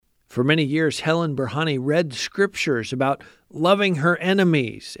For many years, Helen Berhane read scriptures about loving her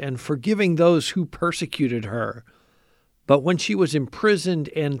enemies and forgiving those who persecuted her. But when she was imprisoned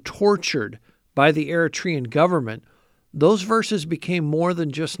and tortured by the Eritrean government, those verses became more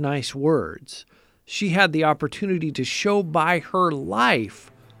than just nice words. She had the opportunity to show by her life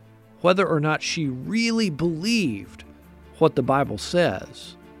whether or not she really believed what the Bible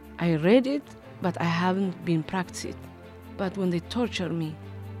says. I read it, but I haven't been practicing it. But when they torture me,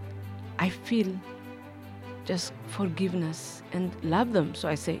 I feel just forgiveness and love them. So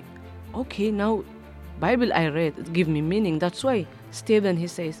I say, okay, now Bible I read, it give me meaning. That's why Stephen, he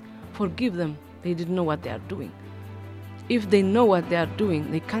says, forgive them. They didn't know what they are doing. If they know what they are doing,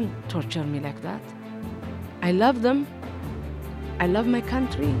 they can't torture me like that. I love them. I love my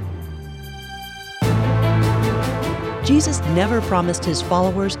country. Jesus never promised his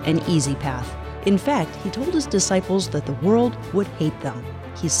followers an easy path. In fact, he told his disciples that the world would hate them.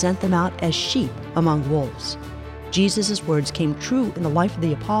 He sent them out as sheep among wolves. Jesus' words came true in the life of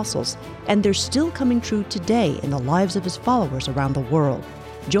the apostles, and they're still coming true today in the lives of his followers around the world.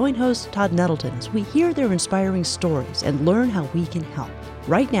 Join host Todd Nettleton as we hear their inspiring stories and learn how we can help.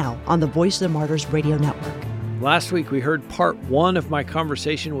 Right now on the Voice of the Martyrs Radio Network. Last week we heard part 1 of my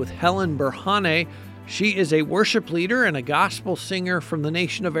conversation with Helen Berhane. She is a worship leader and a gospel singer from the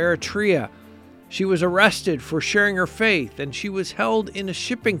nation of Eritrea. She was arrested for sharing her faith, and she was held in a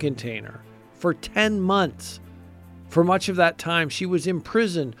shipping container for 10 months. For much of that time, she was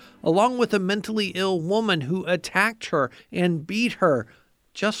imprisoned along with a mentally ill woman who attacked her and beat her,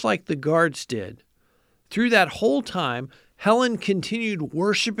 just like the guards did. Through that whole time, Helen continued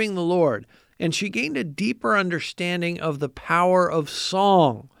worshiping the Lord, and she gained a deeper understanding of the power of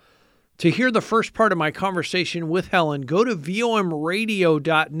song. To hear the first part of my conversation with Helen, go to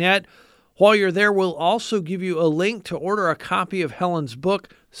vomradio.net. While you're there, we'll also give you a link to order a copy of Helen's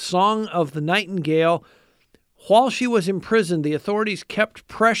book, Song of the Nightingale. While she was imprisoned, the authorities kept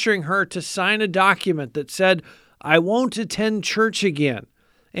pressuring her to sign a document that said, "I won't attend church again,"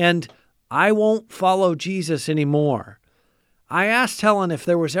 and "I won't follow Jesus anymore." I asked Helen if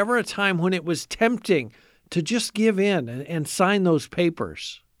there was ever a time when it was tempting to just give in and sign those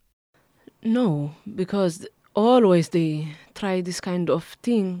papers. No, because always they try this kind of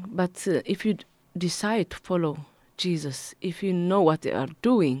thing, but if you decide to follow Jesus, if you know what they are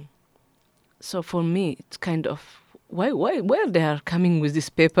doing, so for me it's kind of, why they are coming with this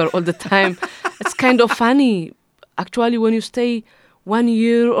paper all the time? It's kind of funny. Actually, when you stay 1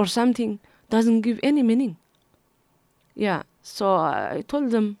 year or something, doesn't give any meaning. Yeah, so I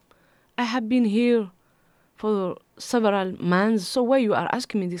told them, I have been here for several months, so why you are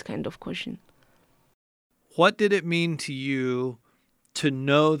asking me this kind of question? What did it mean to you to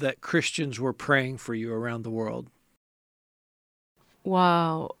know that Christians were praying for you around the world?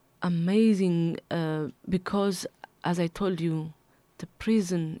 Wow, amazing, because as I told you, the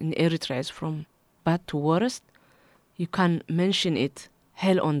prison in Eritrea is from bad to worst. You can mention it,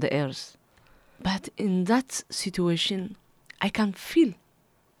 hell on the earth. But in that situation, I can feel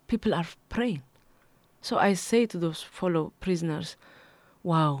people are praying. So I say to those fellow prisoners,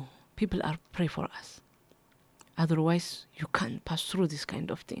 wow, people are praying for us. Otherwise, you can't pass through this kind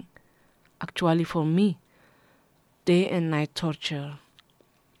of thing. Actually, for me, day and night torture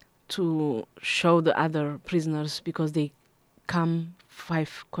to show the other prisoners, because they come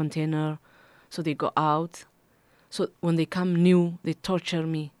 5 container, so they go out. So when they come new, they torture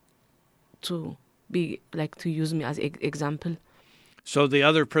me to be like to use me as example. So the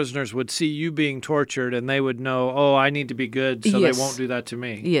other prisoners would see you being tortured and they would know, oh, I need to be good, so Yes. they won't do that to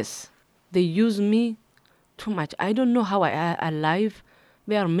me. Yes. They use me too much. I don't know how I alive.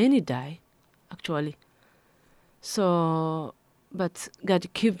 There are many die, actually. So, but God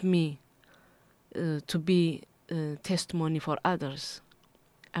give me to be testimony for others.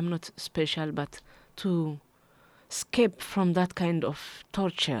 I'm not special, but to escape from that kind of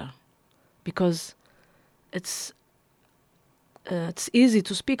torture, because it's easy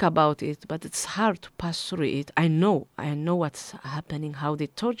to speak about it, but it's hard to pass through it. I know what's happening, how they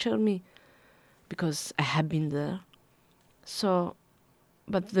torture me, because I have been there. So,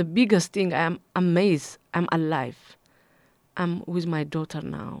 but the biggest thing, I'm amazed, I'm alive. I'm with my daughter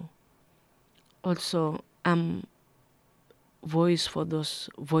now. Also, I'm voice for those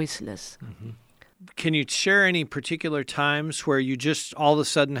voiceless. Mm-hmm. Can you share any particular times where you just all of a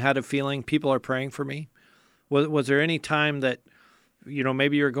sudden had a feeling people are praying for me? Was there any time that, you know,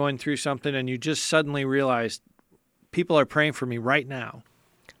 maybe you're going through something and you just suddenly realized people are praying for me right now?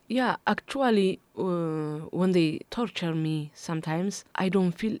 Yeah, actually, when they torture me sometimes, I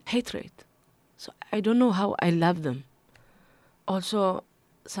don't feel hatred. So I don't know how I love them. Also,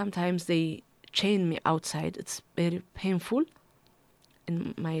 sometimes they chain me outside. It's very painful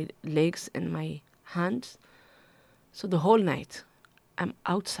in my legs and my hands. So the whole night I'm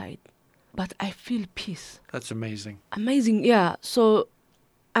outside, but I feel peace. That's amazing. Amazing, yeah. So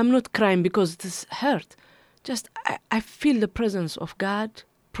I'm not crying because it is hurt. Just I feel the presence of God,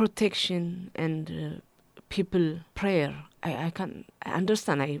 protection, and people prayer. I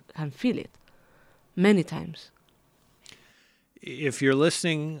understand. I can feel it many times. If you're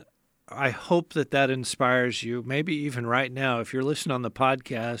listening, I hope that inspires you, maybe even right now, if you're listening on the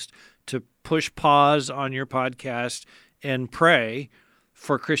podcast, to push pause on your podcast and pray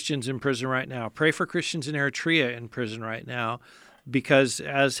for Christians in prison right now. Pray for Christians in Eritrea in prison right now, because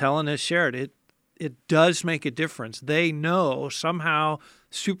as Helen has shared, it does make a difference. They know somehow,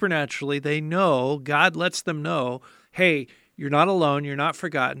 supernaturally, they know, God lets them know, hey, you're not alone. You're not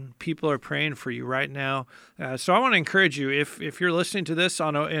forgotten. People are praying for you right now. So I want to encourage you, if you're listening to this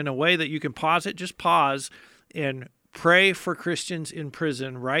in a way that you can pause it, just pause and pray for Christians in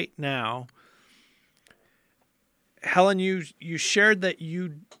prison right now. Helen, you shared that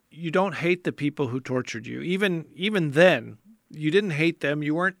you don't hate the people who tortured you. Even then, you didn't hate them.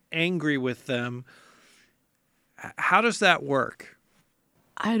 You weren't angry with them. How does that work?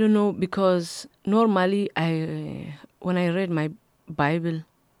 I don't know, because normally when I read my Bible,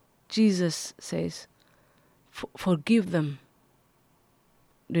 Jesus says, forgive them.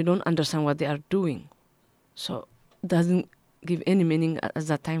 They don't understand what they are doing. So it doesn't give any meaning at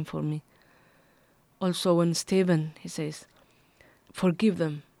that time for me. Also when Stephen, he says, forgive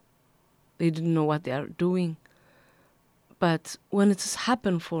them. They didn't know what they are doing. But when it's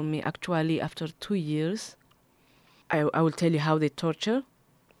happened for me, actually after 2 years, I will tell you how they torture.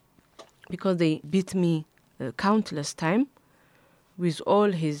 Because they beat me countless time. With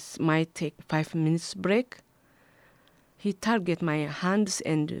all his might take 5 minutes break. He target my hands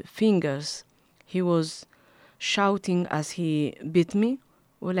and fingers. He was shouting as he beat me.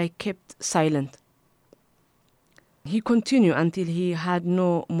 Well, I kept silent. He continued until he had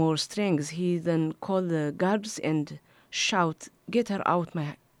no more strength. He then called the guards and shout, get her out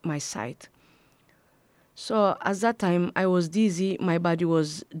my sight. So at that time, I was dizzy. My body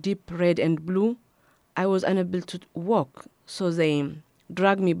was deep red and blue. I was unable to walk. So they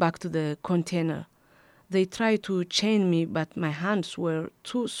dragged me back to the container. They tried to chain me, but my hands were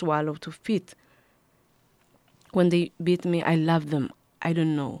too swollen to fit. When they beat me, I loved them. I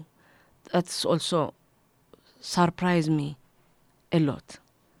don't know. That's also surprised me a lot.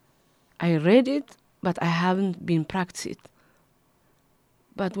 I read it, but I haven't been practiced it.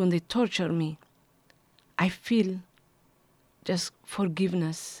 But when they torture me, I feel just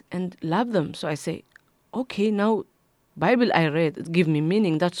forgiveness and love them. So I say, okay, now Bible I read, it give me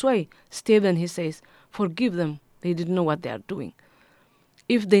meaning. That's why Stephen, he says, forgive them. They didn't know what they are doing.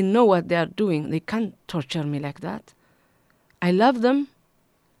 If they know what they are doing, they can't torture me like that. I love them.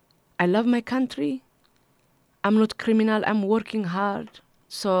 I love my country. I'm not criminal. I'm working hard.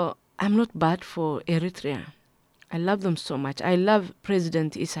 So I'm not bad for Eritrea. I love them so much. I love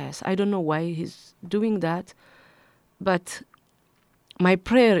President Isaias. I don't know why he's doing that. But my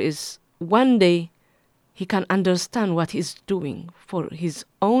prayer is one day he can understand what he's doing for his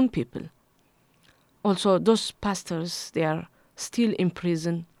own people. Also, those pastors, they are still in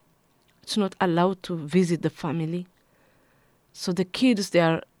prison. It's not allowed to visit the family. So the kids, they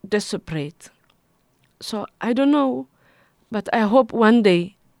are desperate. So I don't know, but I hope one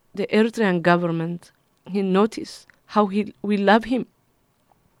day the Eritrean government, he notice how we love him.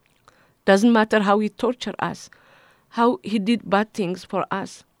 Doesn't matter how he tortured us, how he did bad things for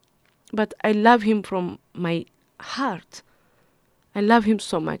us. But I love him from my heart. I love him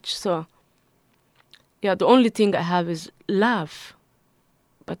so much. So, yeah, the only thing I have is love.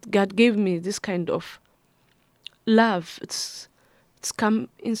 But God gave me this kind of love. It's come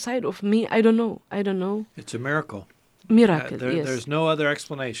inside of me. I don't know. It's a miracle. Miracle, yes. There's no other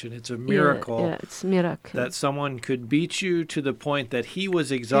explanation. It's a miracle. Yeah, it's a miracle. That someone could beat you to the point that he was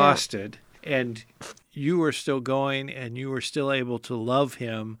exhausted and you were still going and you were still able to love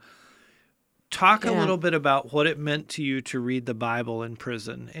him. Talk a little bit about what it meant to you to read the Bible in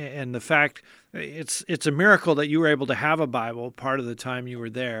prison, and the fact it's a miracle that you were able to have a Bible part of the time you were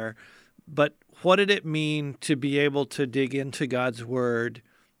there. But what did it mean to be able to dig into God's Word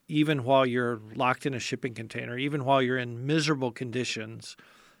even while you're locked in a shipping container, even while you're in miserable conditions,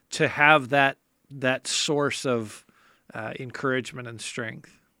 to have that source of encouragement and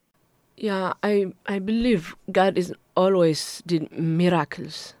strength? Yeah, I believe God is always did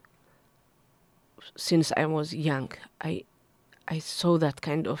miracles. Since I was young, I saw that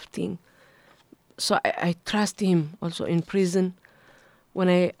kind of thing. So I trust him also in prison. When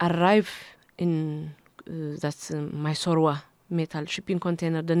I arrive in Mysore metal shipping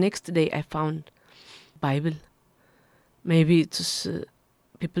container, the next day I found Bible. Maybe it's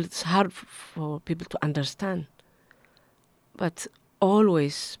hard for people to understand, but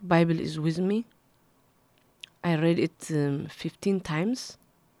always Bible is with me. I read it 15 times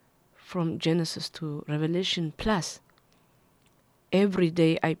from Genesis to Revelation, plus every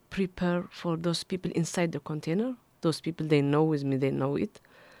day I prepare for those people inside the container. Those people, they know with me, they know it.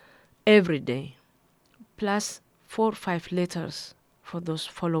 Every day. Plus 4 or 5 letters for those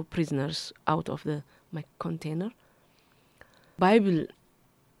fellow prisoners out of my container. Bible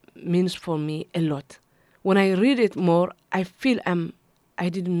means for me a lot. When I read it more, I feel I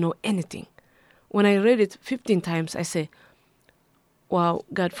didn't know anything. When I read it 15 times, I say, wow,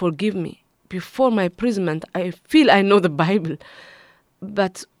 God forgive me. Before my imprisonment, I feel I know the Bible.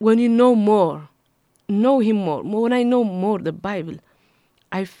 But when you know Him more, when I know more the Bible,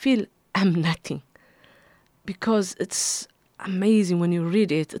 I feel I'm nothing. Because it's amazing when you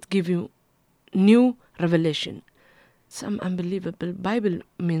read it, it gives you new revelation. It's unbelievable. Bible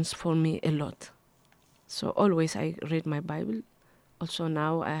means for me a lot. So always I read my Bible. Also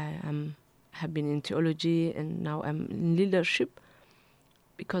now I have been in theology and now I'm in leadership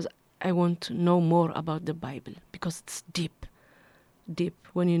because I want to know more about the Bible because it's deep.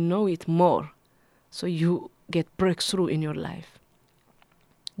 When you know it more, so you get breakthrough in your life.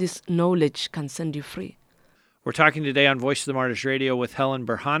 This knowledge can send you free. We're talking today on Voice of the Martyrs Radio with Helen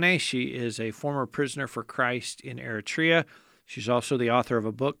Berhane. She is a former prisoner for Christ in Eritrea. She's also the author of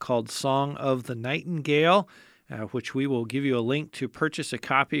a book called Song of the Nightingale, which we will give you a link to purchase a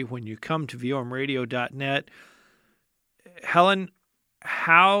copy when you come to vomradio.net. Helen,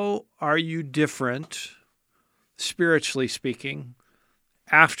 how are you different, spiritually speaking,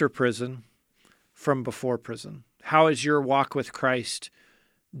 after prison from before prison? How is your walk with Christ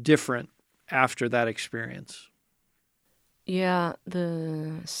different after that experience? Yeah,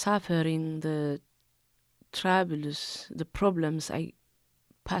 the suffering, the troubles, the problems I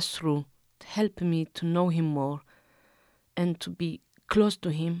passed through helped me to know Him more and to be close to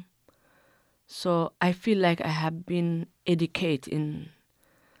Him. So I feel like I have been educated in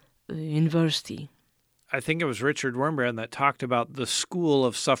university. I think it was Richard Wurmbrand that talked about the school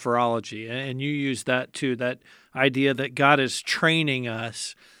of sufferology, and you used that too, that idea that God is training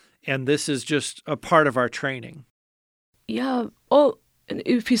us, and this is just a part of our training. Yeah,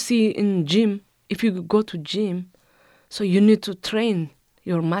 if you see in gym, if you go to gym, so you need to train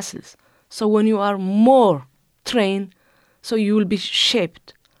your muscles. So when you are more trained, so you will be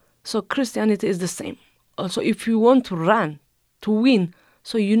shaped. So Christianity is the same. Also, if you want to run, to win,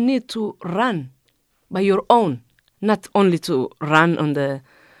 so you need to run by your own, not only to run on the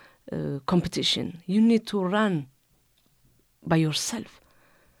competition. You need to run by yourself.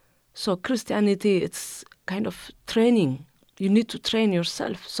 So Christianity, it's kind of training. You need to train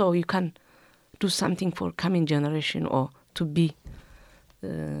yourself so you can do something for coming generation or to be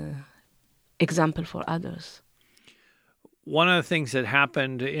example for others. One of the things that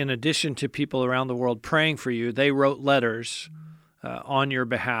happened, in addition to people around the world praying for you, they wrote letters on your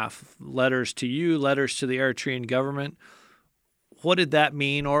behalf, letters to you, letters to the Eritrean government. What did that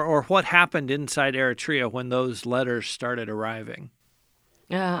mean, or what happened inside Eritrea when those letters started arriving?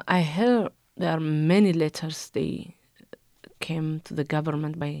 I heard there are many letters. They came to the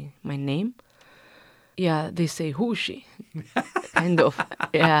government by my name. Yeah, they say, who is she? Kind of,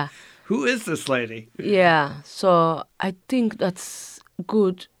 yeah. Who is this lady? Yeah, so I think that's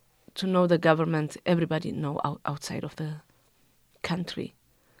good to know the government, everybody know outside of the country.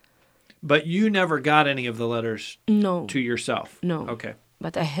 But you never got any of the letters No. to yourself? No. Okay.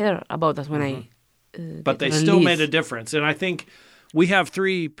 But I heard about that when I But they still made a difference. And I think we have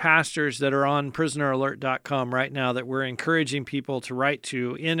 3 pastors that are on prisoneralert.com right now that we're encouraging people to write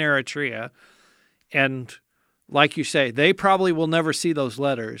to in Eritrea. And like you say, they probably will never see those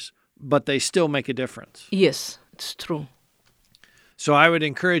letters, but they still make a difference. Yes, it's true. So I would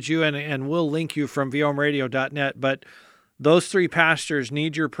encourage you, and we'll link you from vomradio.net, but those 3 pastors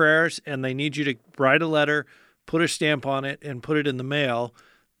need your prayers, and they need you to write a letter, put a stamp on it, and put it in the mail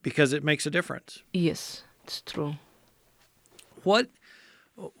because it makes a difference. Yes, it's true.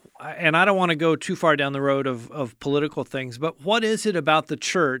 And I don't want to go too far down the road of political things, but what is it about the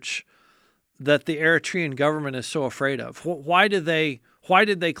church that the Eritrean government is so afraid of? Why did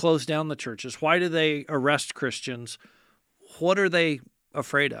they close down the churches? Why did they arrest Christians? What are they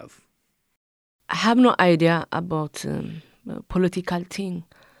afraid of? I have no idea about political thing,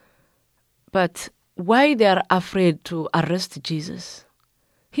 but why they are afraid to arrest Jesus?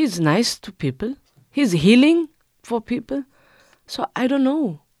 He's nice to people. He's healing for people. So I don't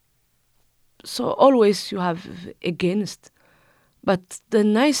know. So always you have against. But the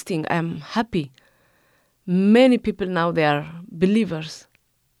nice thing, I'm happy. Many people now, they are believers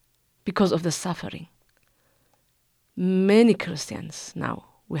because of the suffering. Many Christians now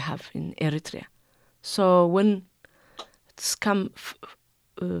we have in Eritrea. So when it's come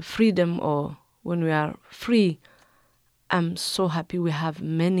freedom, or when we are free, I'm so happy we have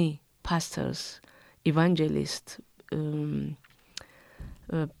many pastors, evangelists,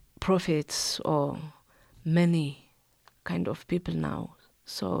 prophets, or many kind of people now.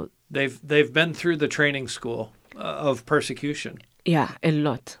 So they've been through the training school of persecution. Yeah, a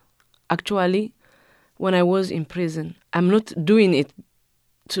lot. Actually, when I was in prison, I'm not doing it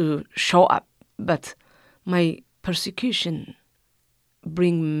to show up, but my persecution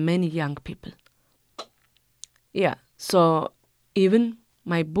bring many young people. Yeah, so even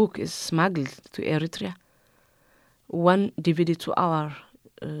my book is smuggled to Eritrea. One DVD to our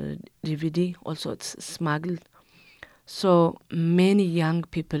DVD also it's smuggled. So many young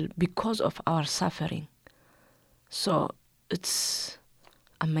people because of our suffering. So it's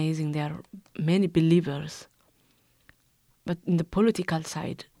amazing. There are many believers. But in the political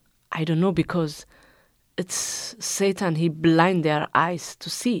side, I don't know, because it's Satan, he blind their eyes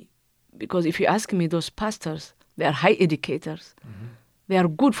to see. Because if you ask me, those pastors, they are high educators. Mm-hmm. They are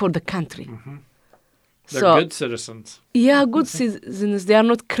good for the country. Mm-hmm. They're good citizens. Yeah, good citizens. They are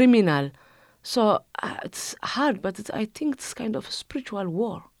not criminal. So it's hard, but I think it's kind of a spiritual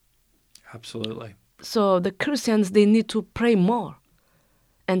war. Absolutely. So the Christians, they need to pray more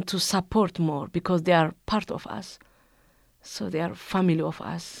and to support more because they are part of us. So they are family of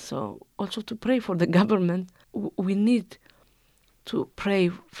us. So also to pray for the government. We need to pray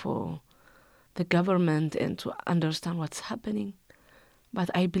for the government and to understand what's happening. But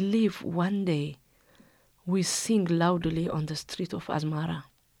I believe one day we sing loudly on the street of Asmara.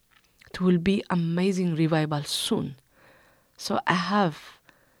 It will be amazing revival soon. So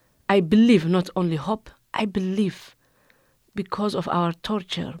I believe, not only hope, I believe because of our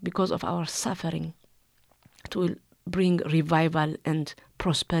torture, because of our suffering, it will bring revival and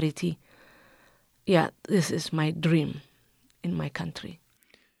prosperity. Yeah, this is my dream in my country.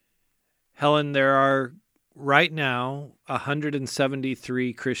 Helen, there are right now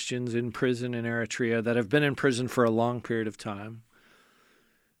 173 Christians in prison in Eritrea that have been in prison for a long period of time.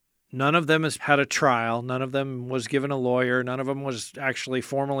 None of them has had a trial. None of them was given a lawyer. None of them was actually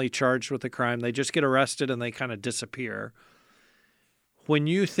formally charged with a crime. They just get arrested and they kind of disappear. When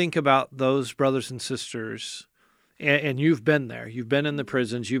you think about those brothers and sisters, and you've been there, you've been in the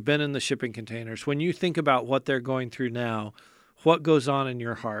prisons, you've been in the shipping containers, when you think about what they're going through now, what goes on in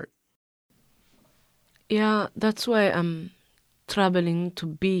your heart? Yeah, that's why I'm traveling to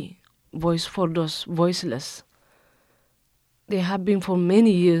be voice for those voiceless. They have been for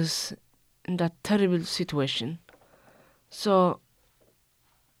many years in that terrible situation. So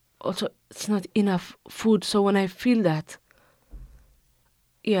also it's not enough food. So when I feel that,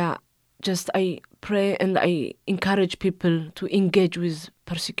 yeah, just I pray and I encourage people to engage with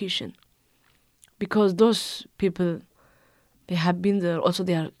persecution. Because those people, they have been there, also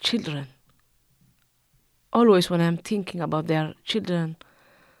their children. Always when I'm thinking about their children,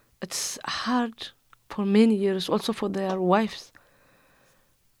 it's hard for many years, also for their wives.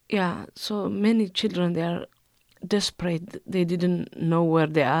 Yeah, so many children, they are desperate. They didn't know where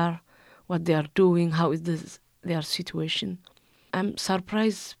they are, what they are doing, how is their situation. I'm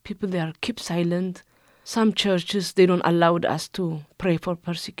surprised people, they are keep silent. Some churches, they don't allow us to pray for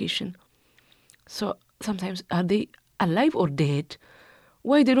persecution. So sometimes, are they alive or dead?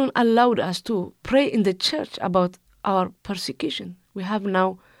 Why they don't allow us to pray in the church about our persecution? We have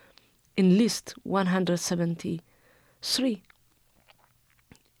now in list 173,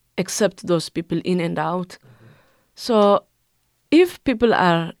 except those people in and out. Mm-hmm. So if people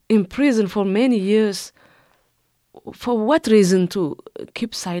are in prison for many years, for what reason to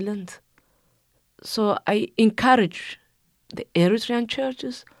keep silent? So I encourage the Eritrean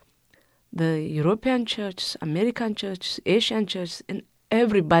churches, the European churches, American churches, Asian churches, and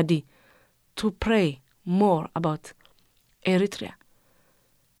everybody to pray more about Eritrea.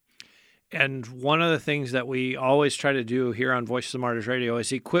 And one of the things that we always try to do here on Voices of Martyrs Radio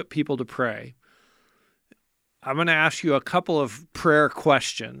is equip people to pray. I'm going to ask you a couple of prayer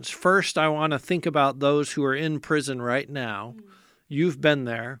questions. First, I want to think about those who are in prison right now. Mm-hmm. You've been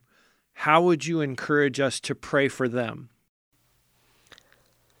there. How would you encourage us to pray for them?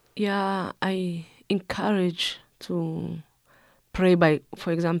 Yeah, I encourage to pray by,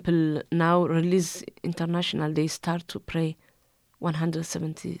 for example, now Release International, they start to pray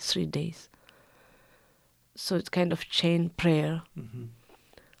 173 days. So it's kind of chain prayer.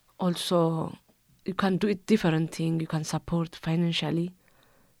 Also, you can do it different thing. You can support financially.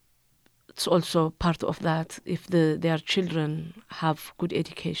 It's also part of that. If their children have good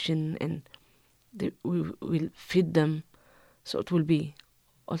education and we will feed them, so it will be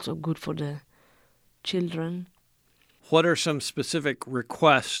also good for the children. What are some specific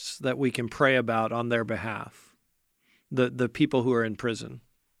requests that we can pray about on their behalf? The people who are in prison.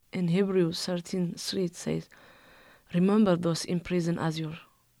 In Hebrews 13:3 it says, remember those in prison as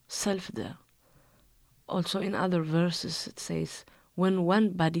yourself there. Also in other verses it says, when one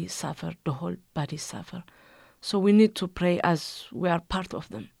body suffer, the whole body suffer. So we need to pray as we are part of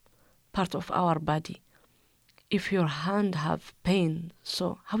them, part of our body. If your hand have pain,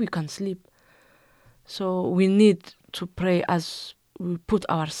 so how you can sleep? So we need to pray as we put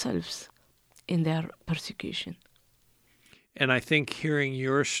ourselves in their persecution. And I think hearing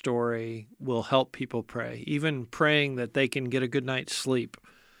your story will help people pray, even praying that they can get a good night's sleep,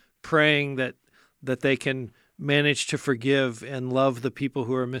 praying that they can manage to forgive and love the people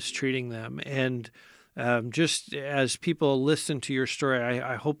who are mistreating them. And just as people listen to your story,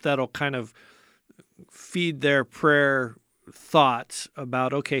 I hope that'll kind of feed their prayer thoughts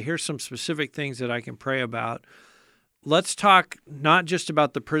about, okay, here's some specific things that I can pray about. Let's talk not just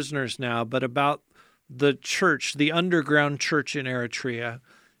about the prisoners now, but about the church, the underground church in Eritrea.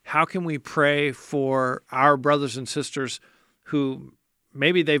 How can we pray for our brothers and sisters who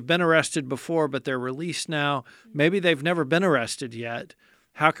maybe they've been arrested before, but they're released now? Maybe they've never been arrested yet.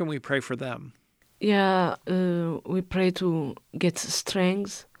 How can we pray for them? Yeah, we pray to get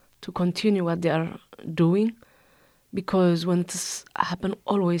strength to continue what they are doing, because when this happen,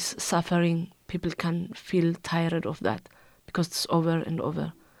 always suffering, people can feel tired of that because it's over and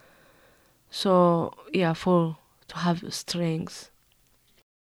over. So yeah, to have strength.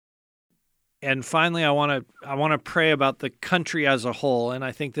 And finally, I want to pray about the country as a whole, and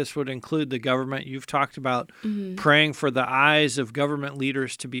I think this would include the government. You've talked about praying for the eyes of government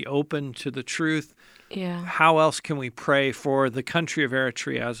leaders to be open to the truth. Yeah. How else can we pray for the country of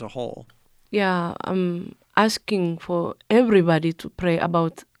Eritrea as a whole? Yeah, I'm asking for everybody to pray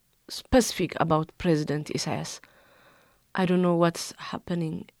specific about President Isaias. I don't know what's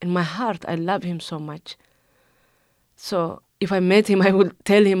happening. In my heart, I love him so much. So if I met him, I would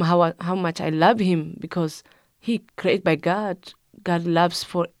tell him how much I love him, because he created by God. God loves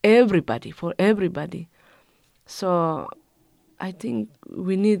for everybody. So I think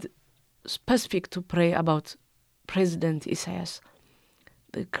we need specific to pray about President Isaias.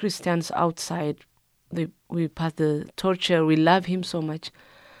 The Christians outside, we pass the torture. We love him so much.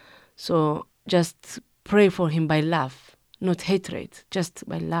 So just pray for him by love, not hatred, just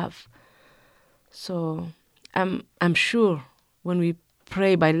by love. So I'm sure when we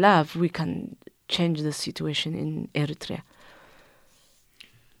pray by love, we can change the situation in Eritrea.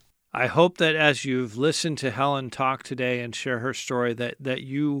 I hope that as you've listened to Helen talk today and share her story, that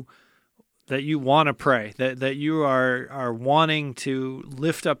you want to pray, that you are wanting to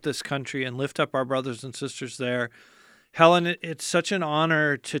lift up this country and lift up our brothers and sisters there. Helen, it's such an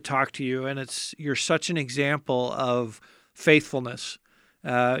honor to talk to you, and you're such an example of faithfulness.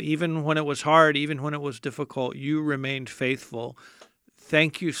 Even when it was hard, even when it was difficult, you remained faithful.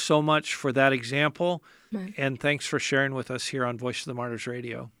 Thank you so much for that example, and thanks for sharing with us here on Voice of the Martyrs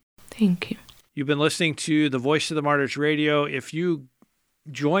Radio. Thank you. You've been listening to the Voice of the Martyrs Radio. If you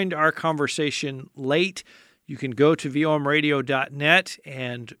joined our conversation late, you can go to vomradio.net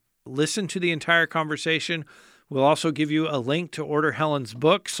and listen to the entire conversation. We'll also give you a link to order Helen's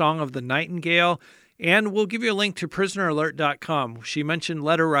book, Song of the Nightingale, and we'll give you a link to prisoneralert.com. She mentioned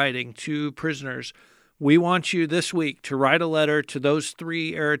letter writing to prisoners. We want you this week to write a letter to those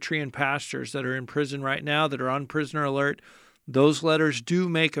 3 Eritrean pastors that are in prison right now that are on Prisoner Alert. Those letters do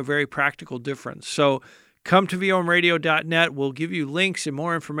make a very practical difference. So come to vomradio.net. We'll give you links and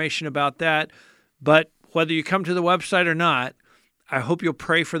more information about that. But whether you come to the website or not, I hope you'll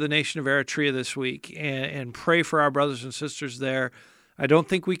pray for the nation of Eritrea this week and pray for our brothers and sisters there. I don't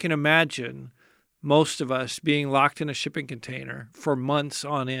think we can imagine most of us being locked in a shipping container for months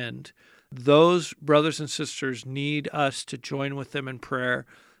on end. Those brothers and sisters need us to join with them in prayer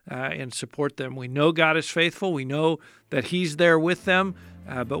and support them. We know God is faithful. We know that He's there with them,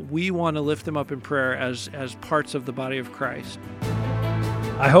 but we want to lift them up in prayer as parts of the body of Christ.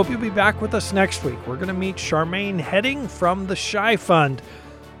 I hope you'll be back with us next week. We're going to meet Charmaine Heading from the Shy Fund.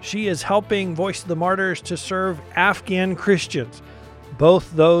 She is helping Voice of the Martyrs to serve Afghan Christians,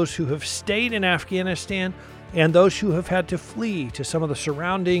 both those who have stayed in Afghanistan and those who have had to flee to some of the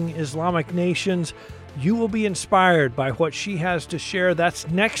surrounding Islamic nations. You will be inspired by what she has to share. That's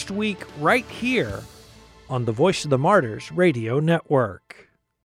next week right here on the Voice of the Martyrs Radio Network.